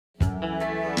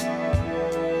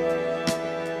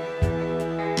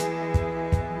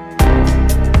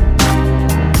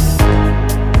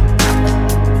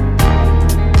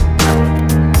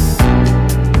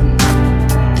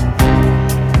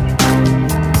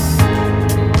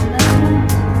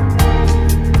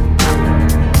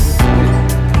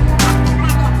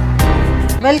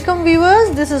Welcome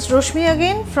viewers, this is Roshmi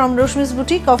again from Roshmi's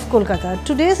Boutique of Kolkata.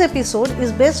 Today's episode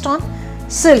is based on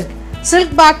silk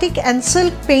batik and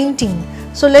silk painting.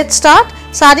 So let's start.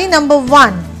 Saree number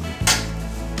 1,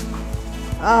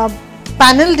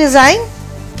 panel design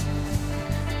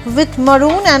with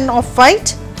maroon and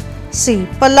off-white. See,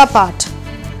 palla part.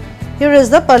 Here is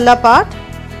the palla part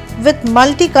with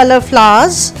multicolor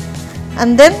flowers,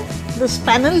 and then this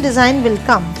panel design will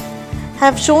come.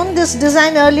 Have shown this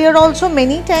design earlier also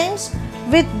many times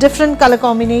with different color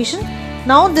combination.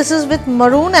 Now this is with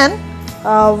maroon and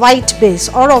white base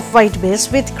or off-white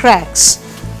base with cracks.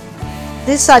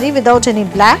 This saree without any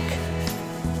black.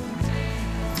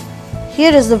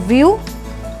 Here is the view.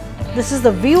 This is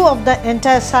the view of the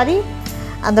entire saree,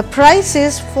 and the price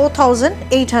is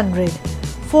 4,800.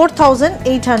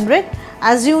 4,800.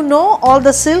 As you know, all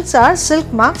the silks are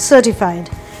silk mark certified.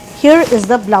 Here is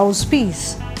the blouse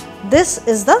piece. This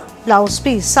is the blouse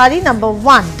piece. Saree number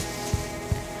 1.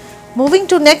 Moving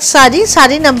to next saree,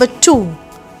 saree number 2.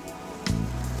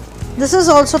 This is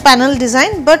also panel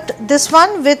design, but this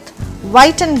one with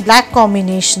white and black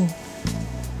combination.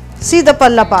 See the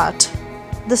palla part.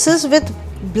 This is with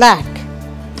black.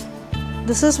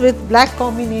 This is with black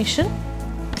combination.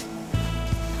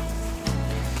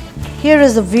 Here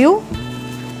is the view.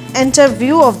 Enter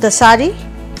view of the saree.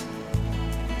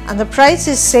 And the price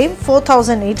is same,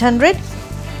 4,800.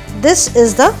 This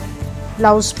is the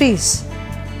blouse piece.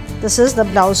 This is the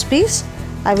blouse piece.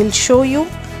 I will show you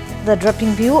the draping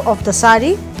view of the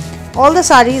saree. All the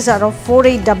sarees are of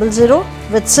 4800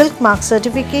 with silk mark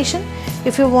certification.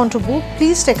 If you want to book,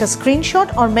 please take a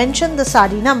screenshot or mention the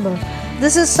saree number.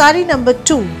 This is saree number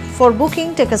 2. For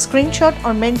booking, take a screenshot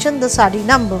or mention the saree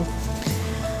number.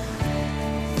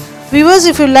 Viewers,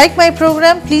 if you like my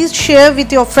program, please share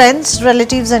with your friends,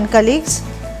 relatives and colleagues.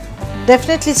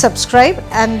 Definitely subscribe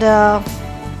and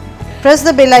press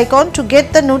the bell icon to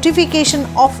get the notification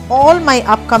of all my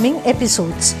upcoming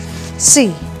episodes.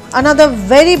 See, another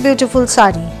very beautiful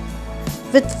saree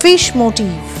with fish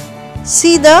motif.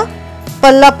 See the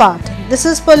palla part. This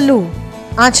is pallu,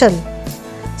 aanchal.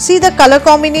 See the color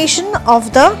combination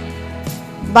of the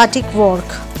batik work.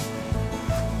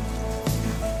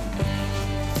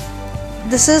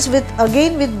 This is with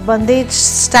again with bandage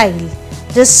style.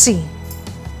 Just see.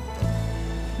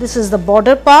 This is the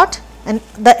border part, and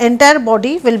the entire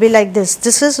body will be like this.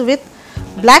 This is with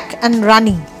black and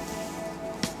rani.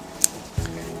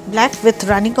 Black with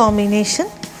rani combination.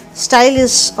 Style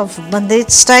is of bandage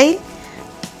style.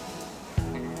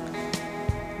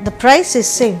 The price is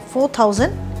same,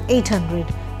 4,800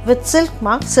 with silk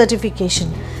mark certification,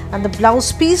 and the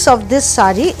blouse piece of this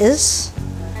saree is,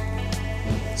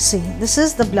 see, this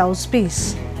is the blouse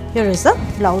piece. Here is the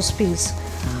blouse piece.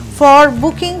 For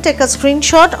booking, take a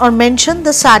screenshot or mention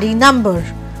the saree number.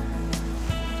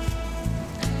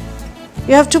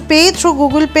 You have to pay through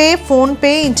Google Pay, Phone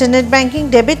Pay, Internet Banking,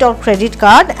 debit or credit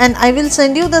card, and I will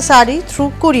send you the saree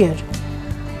through courier.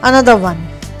 Another one.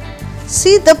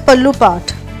 See the pallu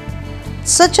part.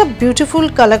 Such a beautiful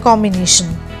color combination.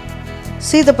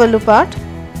 See the pallu part.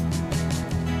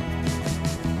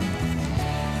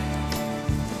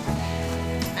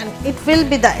 It will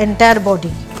be the entire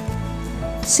body.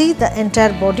 See the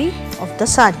entire body of the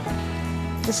saree.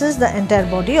 This is the entire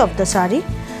body of the saree,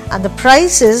 and the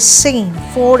price is same,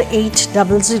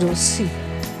 4,800. See.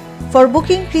 For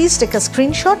booking, please take a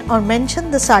screenshot or mention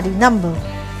the saree number.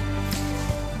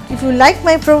 If you like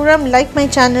my program, like my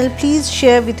channel, please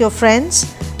share with your friends,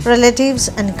 relatives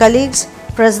and colleagues.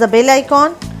 Press the bell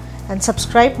icon and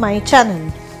subscribe my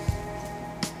channel.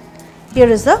 Here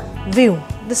is the view.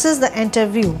 This is the entire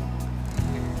view.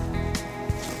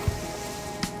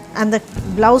 And the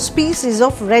blouse piece is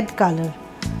of red color.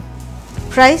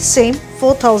 Price same,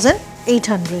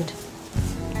 4,800.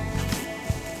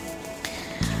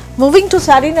 Moving to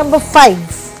saree number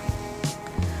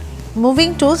 5.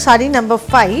 Moving to saree number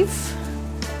 5.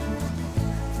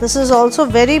 This is also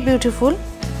very beautiful.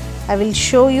 I will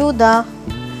show you the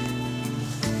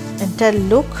entire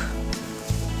look.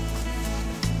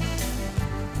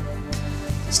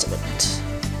 Just a minute.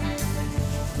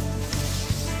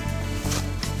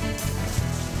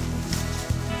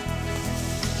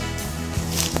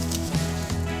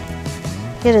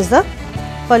 Here is the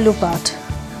pallu part.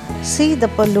 See the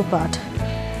pallu part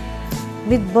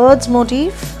with birds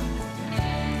motif.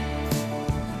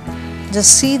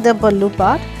 Just see the pallu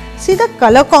part. See the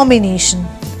color combination,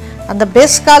 and the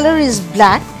best color is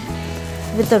black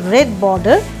with a red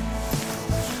border.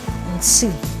 And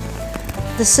see,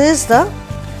 this is the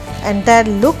entire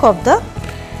look of the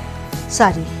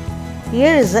saree.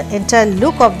 Here is the entire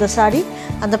look of the saree,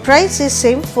 and the price is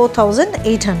same,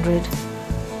 4,800.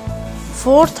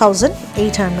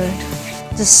 4,800.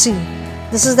 Just see,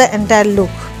 this is the entire look.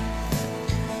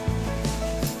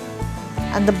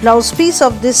 And the blouse piece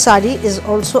of this saree is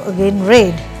also again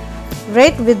red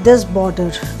with this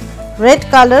border, red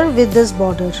color with this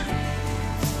border.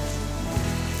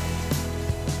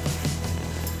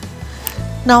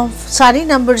 Now saree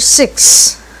number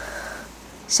 6,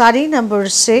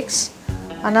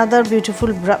 another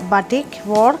beautiful batik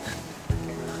work.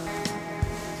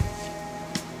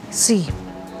 See,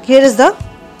 here is the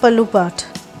pallu part.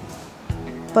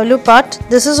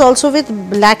 This is also with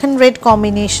black and red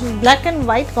combination, black and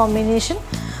white combination,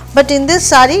 but in this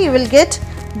saree you will get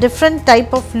different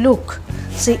type of look.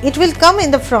 See, it will come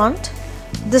in the front.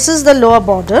 This is the lower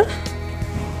border,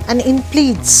 and in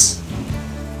pleats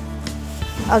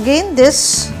again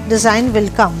this design will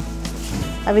come.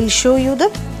 I will show you the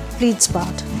pleats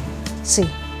part. See,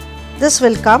 this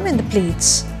will come in the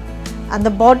pleats, and the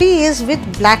body is with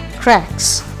black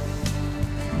cracks.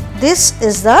 This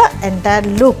is the entire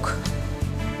look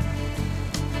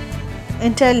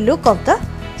of the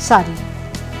saree.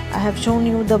 I have shown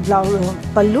you the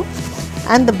pallu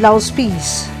and the blouse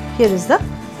piece. Here is the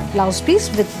blouse piece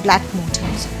with black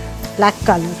motifs, black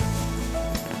color.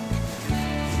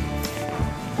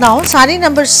 Now saree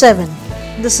number 7.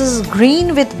 This is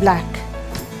green with black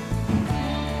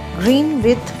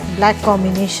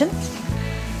combination.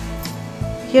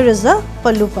 Here is the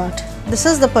pallu part. This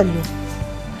is the pallu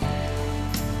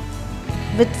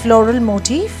with floral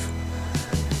motif,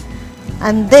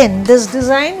 and then this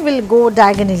design will go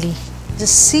diagonally.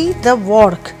 Just see the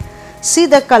work, see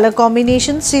the color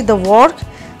combination, see the work.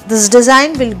 This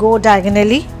design will go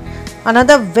diagonally.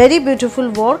 Another very beautiful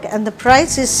work, and the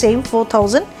price is same,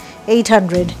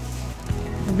 4,800.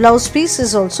 The blouse piece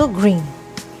is also green.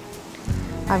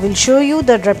 I will show you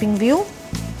the draping view.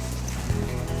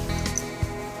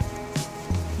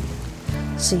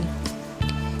 See,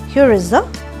 here is the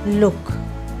look.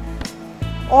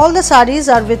 All the sarees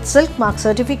are with silk mark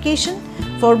certification.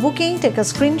 For booking, take a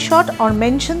screenshot or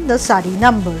mention the saree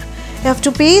number. You have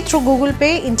to pay through Google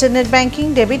Pay, internet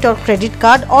banking, debit or credit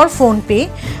card or phone pay,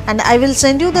 and I will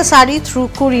send you the saree through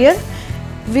courier.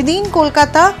 Within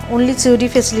Kolkata, only COD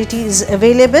facility is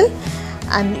available,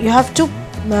 and you have to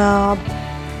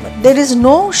there is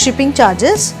no shipping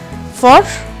charges for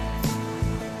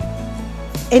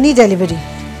any delivery.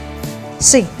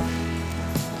 See,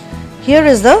 here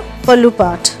is the pallu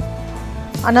part,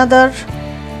 another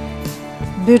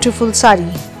beautiful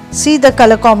saree. See the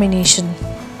color combination.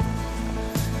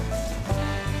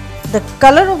 The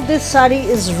color of this saree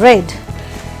is red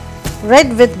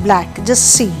with black.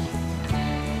 Just see,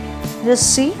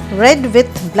 red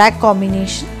with black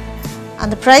combination,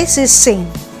 and the price is same.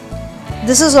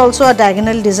 This is also a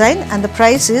diagonal design, and the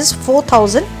price is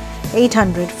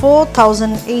 4,800.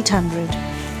 4,800.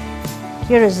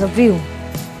 Here is the view.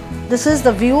 This is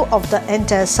the view of the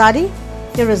entire saree.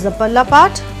 Here is the palla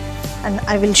part, and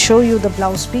I will show you the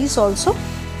blouse piece also.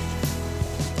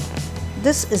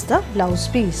 This is the blouse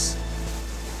piece.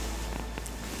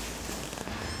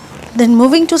 Then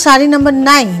moving to saree number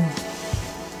 9.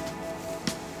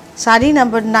 Saree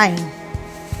number 9.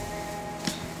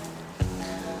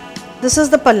 This is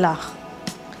the palla.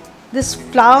 This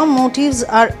flower motifs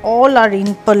are all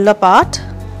in palla part,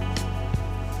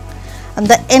 and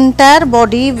the entire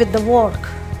body with the work,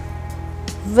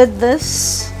 with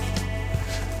this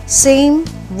same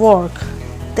work,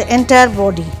 the entire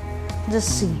body.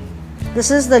 Just see, this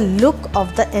is the look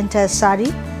of the entire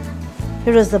saree.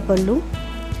 Here is the pallu,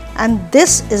 and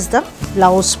this is the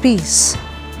blouse piece.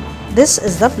 This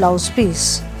is the blouse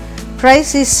piece.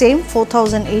 Price is same,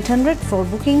 4,800. For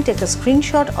booking, take a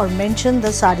screenshot or mention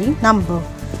the saree number.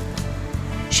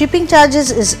 Shipping charges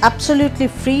is absolutely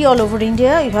free all over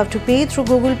India. You have to pay through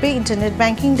Google Pay, internet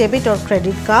banking, debit or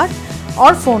credit card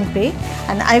or phone pay,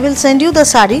 and I will send you the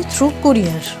saree through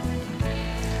courier.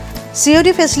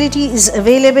 COD facility is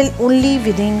available only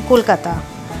within Kolkata.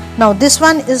 Now this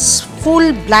one is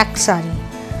full black saree,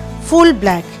 full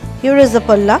black. Here is the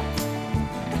palla.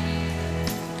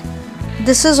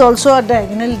 This is also a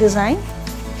diagonal design.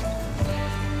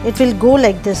 It will go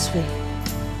like this way.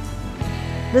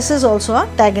 This is also a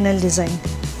diagonal design,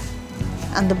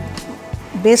 and the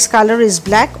base color is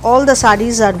black. All the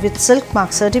sarees are with silk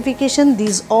mark certification.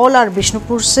 These all are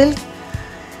Bishnupur silk,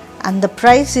 and the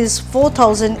price is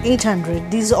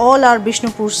 4,800. These all are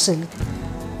Bishnupur silk.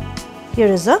 Here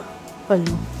is the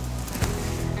pallu,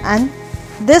 and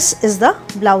this is the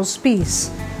blouse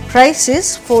piece. Price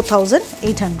is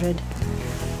 4,800.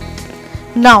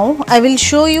 Now I will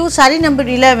show you saree number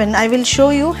 11. I will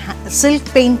show you silk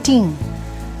painting.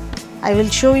 I will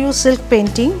show you silk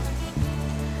painting.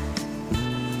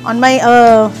 On my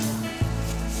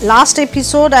last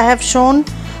episode I have shown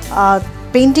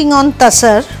painting on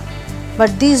tussar,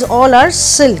 but these all are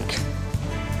silk.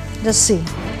 Just see,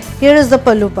 here is the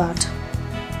pallu part.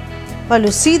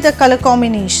 Pallu, see the color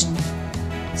combination.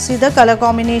 See the color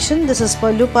combination. This is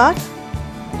pallu part.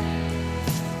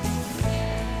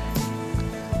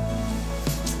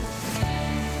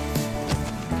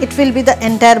 It will be the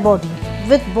entire body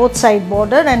with both side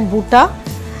border and buta,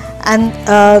 and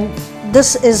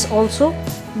this is also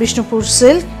Bishnupur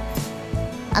silk,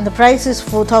 and the price is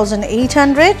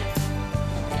 4,800.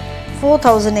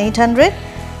 4,800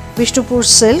 Bishnupur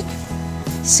silk.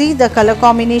 See the color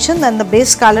combination, and the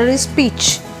base color is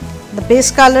peach. The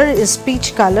base color is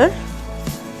peach color,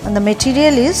 and the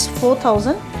material is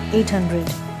 4,800.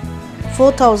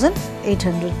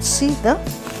 4,800. See the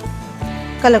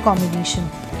color combination.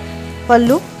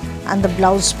 Pallu and the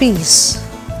blouse piece.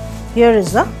 Here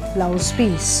is the blouse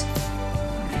piece.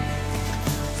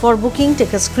 For booking,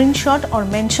 take a screenshot or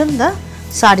mention the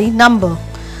saree number.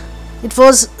 It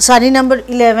was saree number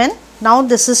 11. Now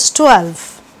this is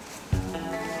 12.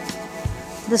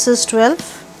 This is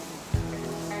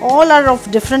 12. All are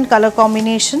of different color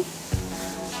combination.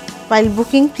 While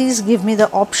booking, please give me the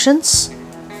options.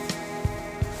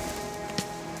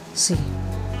 See,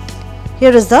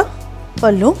 here is the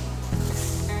pallu.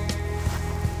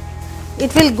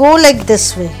 It will go like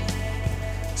this way.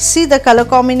 See the color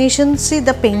combination, see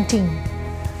the painting.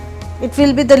 It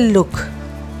will be the look.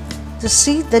 Just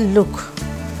see the look.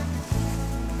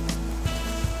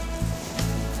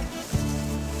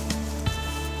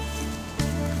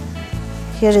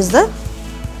 Here is the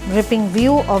dripping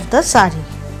view of the saree.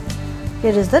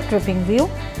 Here is the dripping view,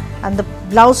 and the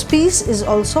blouse piece is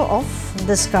also of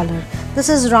this color. This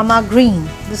is Rama green.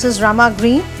 This is Rama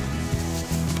green.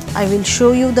 I will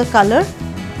show you the color.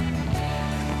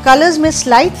 Colors may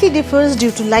slightly differ due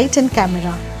to light and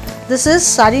camera. This is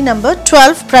saree number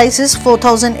 12. Price is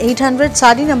 4,800.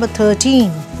 Saree number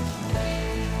 13.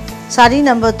 Saree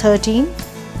number 13.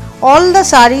 All the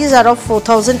sarees are of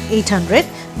 4,800.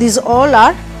 These all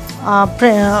are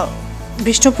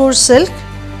Bishnupur silk.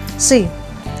 See,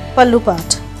 pallu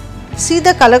part. See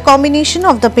the color combination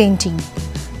of the painting.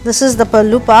 This is the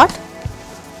pallu part.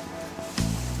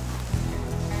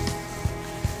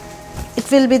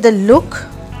 It will be the look.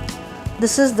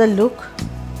 This is the look.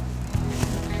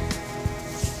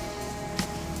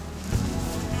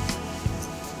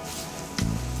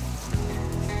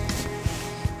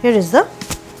 Here is the,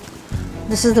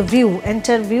 this is the view,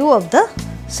 entire view of the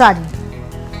saree.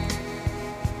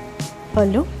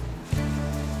 Pallu,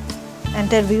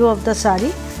 entire view of the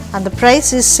saree, and the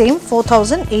price is same,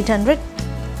 4,800.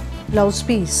 Blouse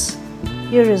piece.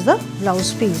 Here is the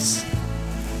blouse piece.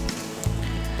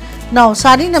 Now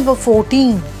saree number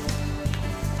 14.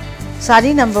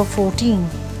 Saree number 14.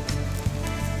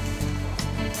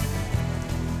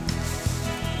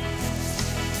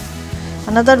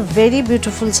 Another very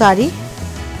beautiful saree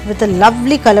with a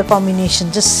lovely color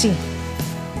combination. Just see.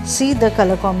 See the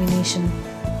color combination.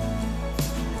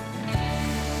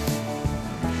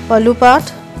 Pallu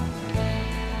part.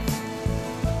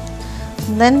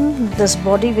 Then this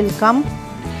body will come.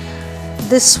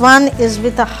 This one is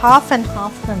with a half and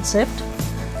half concept.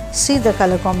 See the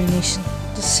color combination.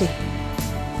 Just see.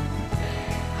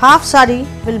 Half saree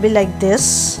will be like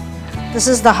this. This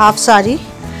is the half saree,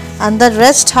 and the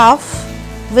rest half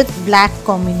with black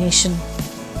combination.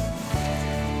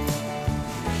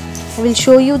 I will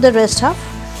show you the rest half,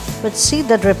 but see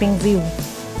the dripping view.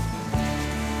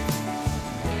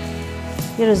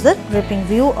 Here is the dripping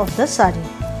view of the saree.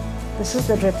 This is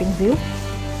the dripping view,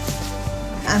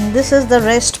 and this is the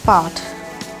rest part,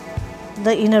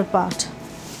 the inner part,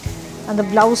 and the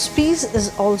blouse piece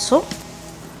is also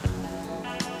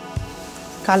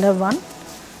color one.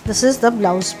 This is the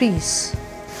blouse piece.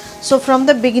 So from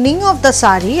the beginning of the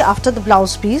saree, after the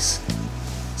blouse piece,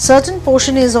 certain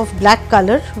portion is of black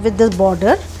color with the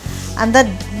border, and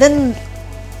then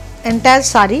entire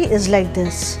saree is like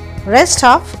this. Rest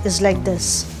half is like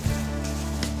this.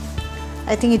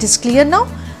 I think it is clear now,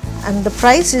 and the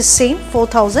price is same,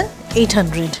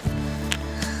 4,800.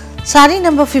 Saree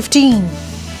number 15.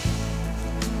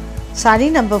 Saree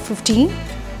number 15.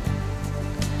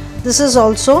 This is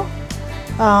also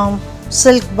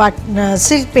silk, but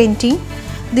silk painting.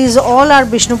 These all are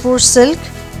Bishnupur silk.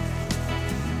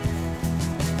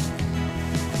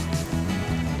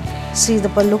 See the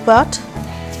pallu part,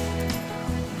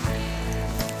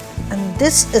 and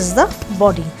this is the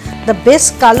body. The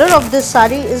base color of this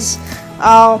saree is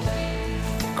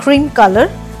cream color.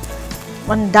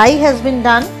 One dye has been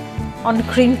done on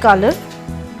cream color.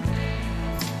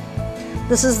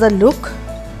 This is the look.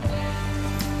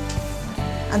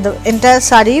 and the entire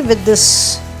saree with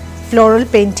this floral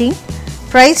painting.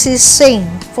 Price is same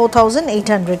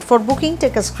 4,800. For booking,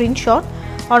 take a screenshot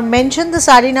or mention the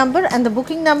saree number, and the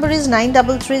booking number is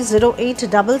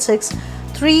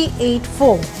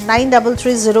 9330866384.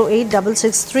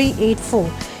 9330866384.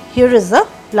 Here is the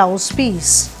blouse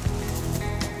piece.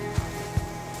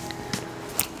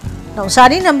 Now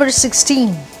saree number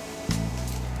 16.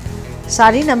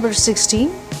 Saree number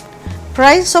 16.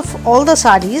 Price of all the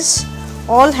sarees,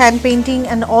 all hand painting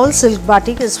and all silk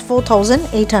batik, is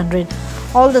 4,800.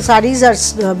 All the sarees are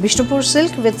Bishnupur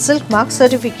silk with silk mark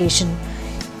certification.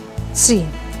 See,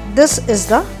 this is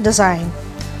the design.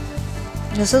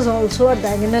 This is also a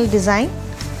diagonal design,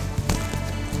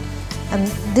 and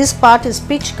this part is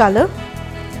peach color.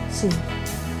 See,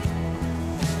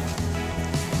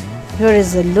 here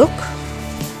is the look,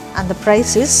 and the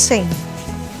price is same.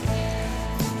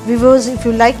 Viewers, if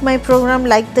you like my program,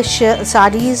 like the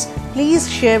sarees, please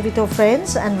share with your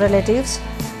friends and relatives.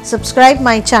 Subscribe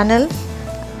my channel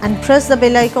and press the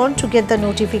bell icon to get the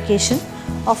notification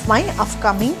of my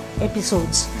upcoming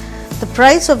episodes. The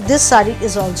price of this saree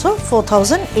is also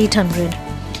 4,800.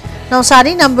 Now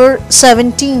saree number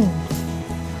 17.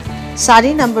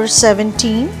 Saree number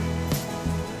 17.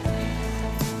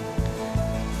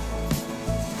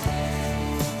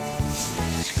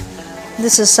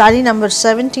 This is saree number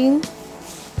 17.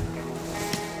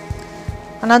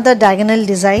 Another diagonal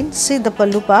design. See the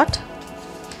pallu part.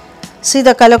 See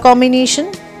the color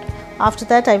combination. After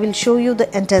that, I will show you the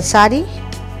entire saree.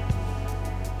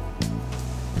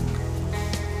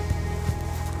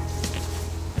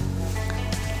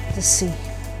 Just see.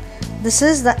 This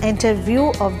is the entire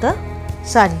view of the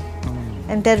saree.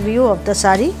 Entire view of the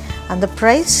saree, and the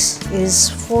price is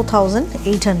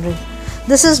 4,800.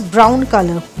 This is brown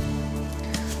color.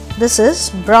 This is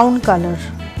brown color.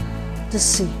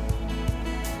 Just see.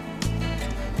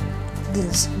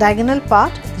 This diagonal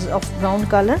part is of brown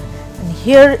color, and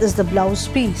here is the blouse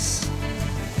piece.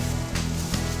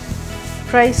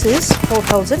 Price is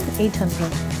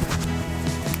 4,800.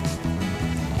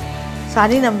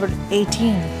 Saree number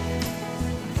 18.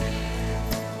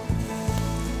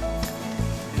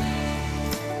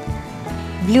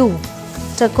 Blue,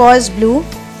 turquoise blue.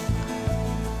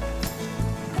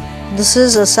 This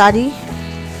is a saree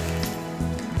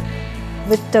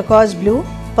with turquoise blue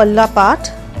palla part.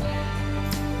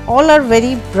 All are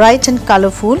very bright and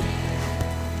colorful,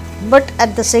 but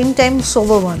at the same time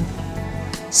sober one.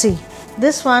 See,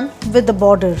 this one with the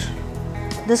border,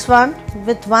 this one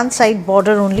with one side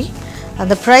border only, and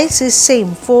the price is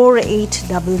same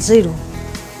 4,800.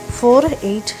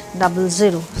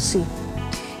 4,800. See,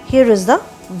 here is the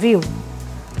view.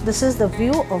 This is the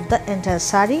view of the entire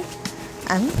saree,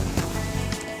 and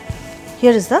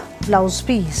here is the blouse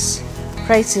piece.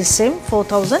 Price is same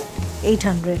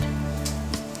 4,800.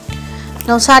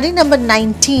 Now saree number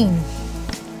 19.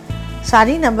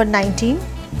 Saree number 19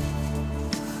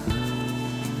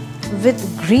 with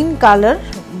green color.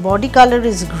 Body color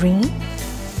is green,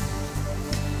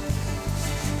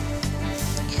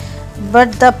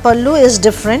 but the pallu is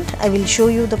different. I will show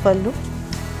you the pallu.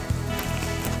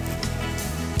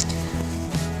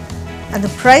 And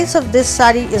the price of this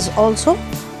saree is also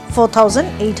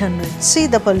 4,800. See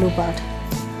the pallu part.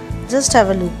 Just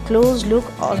have a look, close look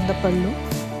on the pallu.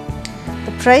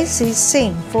 The price is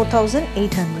same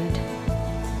 4,800.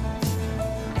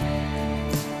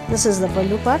 This is the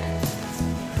pallu part.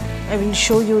 I will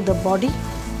show you the body.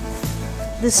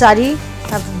 This saree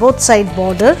have both side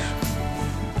border.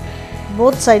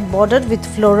 Both side border with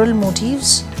floral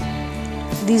motifs.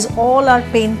 These all are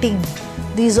painting.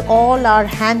 These all are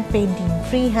hand painting,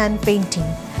 free hand painting,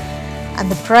 and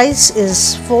the price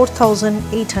is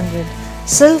 4,800.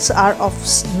 Silks are of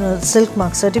silk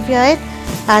mark certified,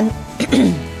 and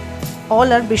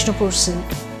all are Bishnupur silk.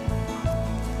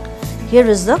 Here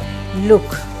is the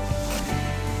look,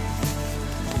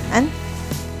 and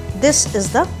this is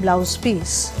the blouse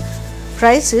piece.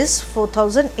 Price is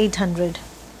 4,800.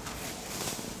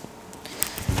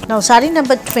 Now saree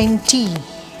number 20.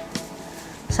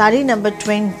 Saree number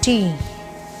 20.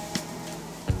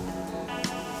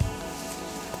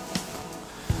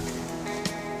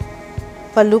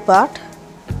 Pallu part.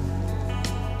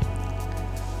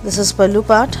 This is pallu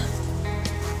part.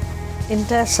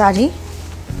 Entire saree.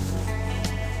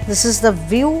 This is the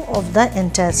view of the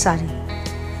entire saree.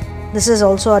 This is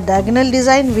also a diagonal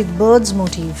design with birds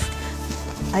motif.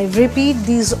 I repeat,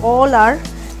 these all are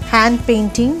hand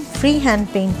painting, free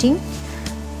hand painting,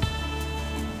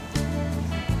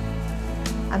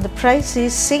 and the price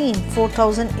is same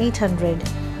 4,800.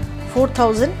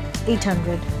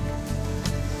 4,800.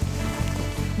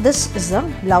 This is the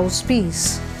blouse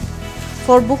piece.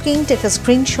 For booking, take a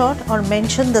screenshot or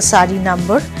mention the saree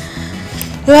number.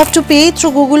 You have to pay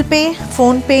through Google Pay,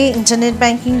 Phone Pay, Internet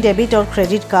Banking, debit or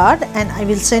credit card, and I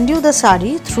will send you the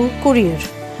saree through courier.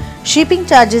 Shipping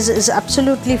charges is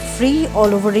absolutely free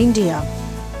all over India.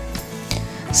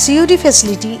 COD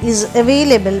facility is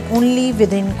available only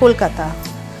within Kolkata.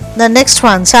 The next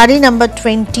one, saree number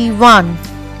 21.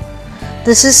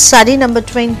 This is saree number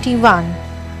 21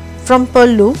 from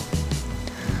Pallu.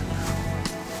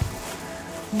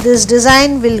 This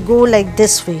design will go like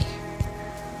this way.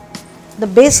 The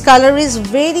base color is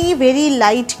very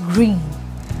light green,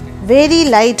 very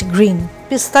light green,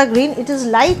 pista green. It is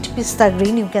light pista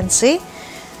green, you can say,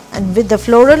 and with the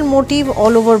floral motif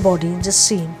all over body. Just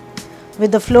see,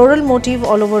 with the floral motif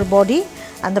all over body,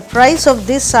 and the price of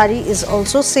this saree is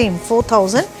also same,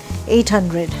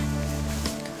 4,800.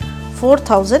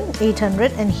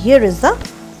 4,800, and here is the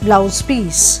blouse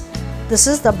piece. This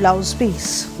is the blouse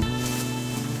piece.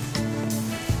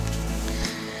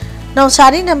 Now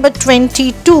saree number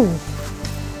 22.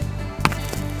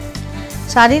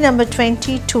 Saree number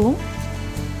 22.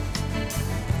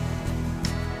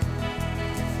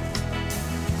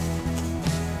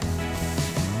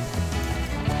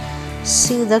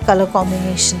 See the color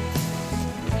combination.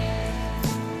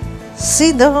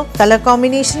 See the color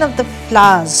combination of the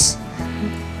flowers.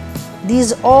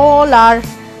 These all are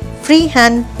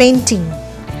freehand painting.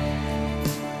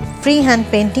 Freehand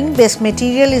painting. Base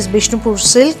material is Bishnupur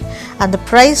silk, and the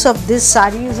price of this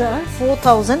sarees are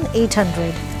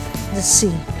 4,800. Just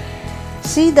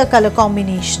see the color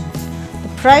combination. The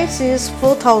price is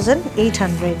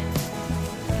 4,800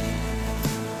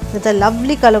 with a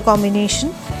lovely color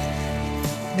combination.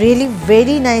 Really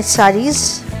very nice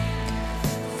sarees.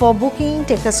 For booking,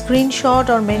 take a screenshot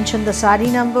or mention the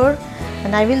saree number,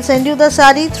 and I will send you the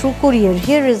saree through courier.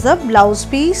 Here is the blouse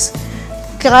piece.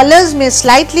 Colors may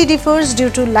slightly differs due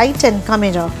to light and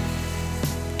camera.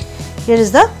 Here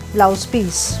is the blouse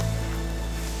piece.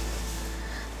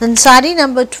 Then saree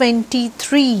number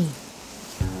 23.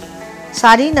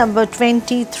 Saree number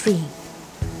 23.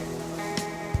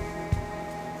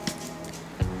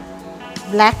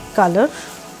 Black color.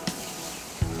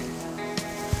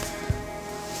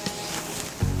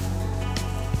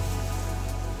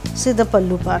 See the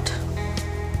pallu part.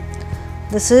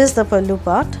 This is the pallu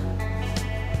part.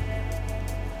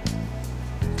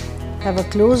 Have a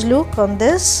close look on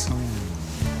this,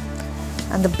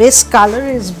 and the base color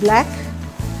is black.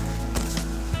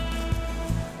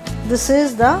 This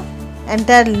is the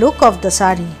entire look of the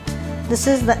saree. This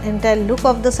is the entire look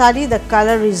of the saree. The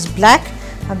color is black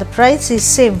and the price is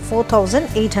same,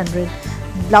 4,800.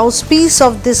 Blouse piece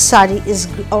of this saree is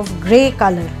of grey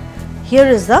color. Here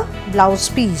is the blouse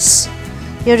piece.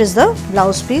 Here is the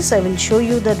blouse piece. I will show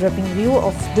you the draping view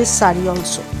of this saree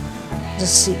also.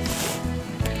 Just see.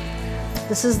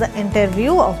 This is the entire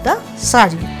view of the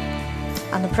saree,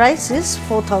 and the price is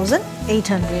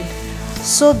 4,800.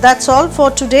 So that's all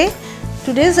for today.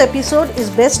 Today's episode is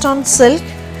based on silk,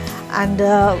 and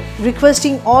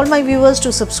requesting all my viewers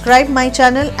to subscribe my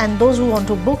channel, and those who want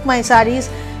to book my sarees,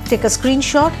 take a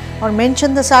screenshot or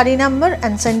mention the saree number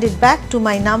and send it back to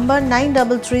my number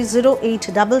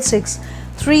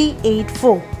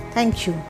 9330866384. Thank you.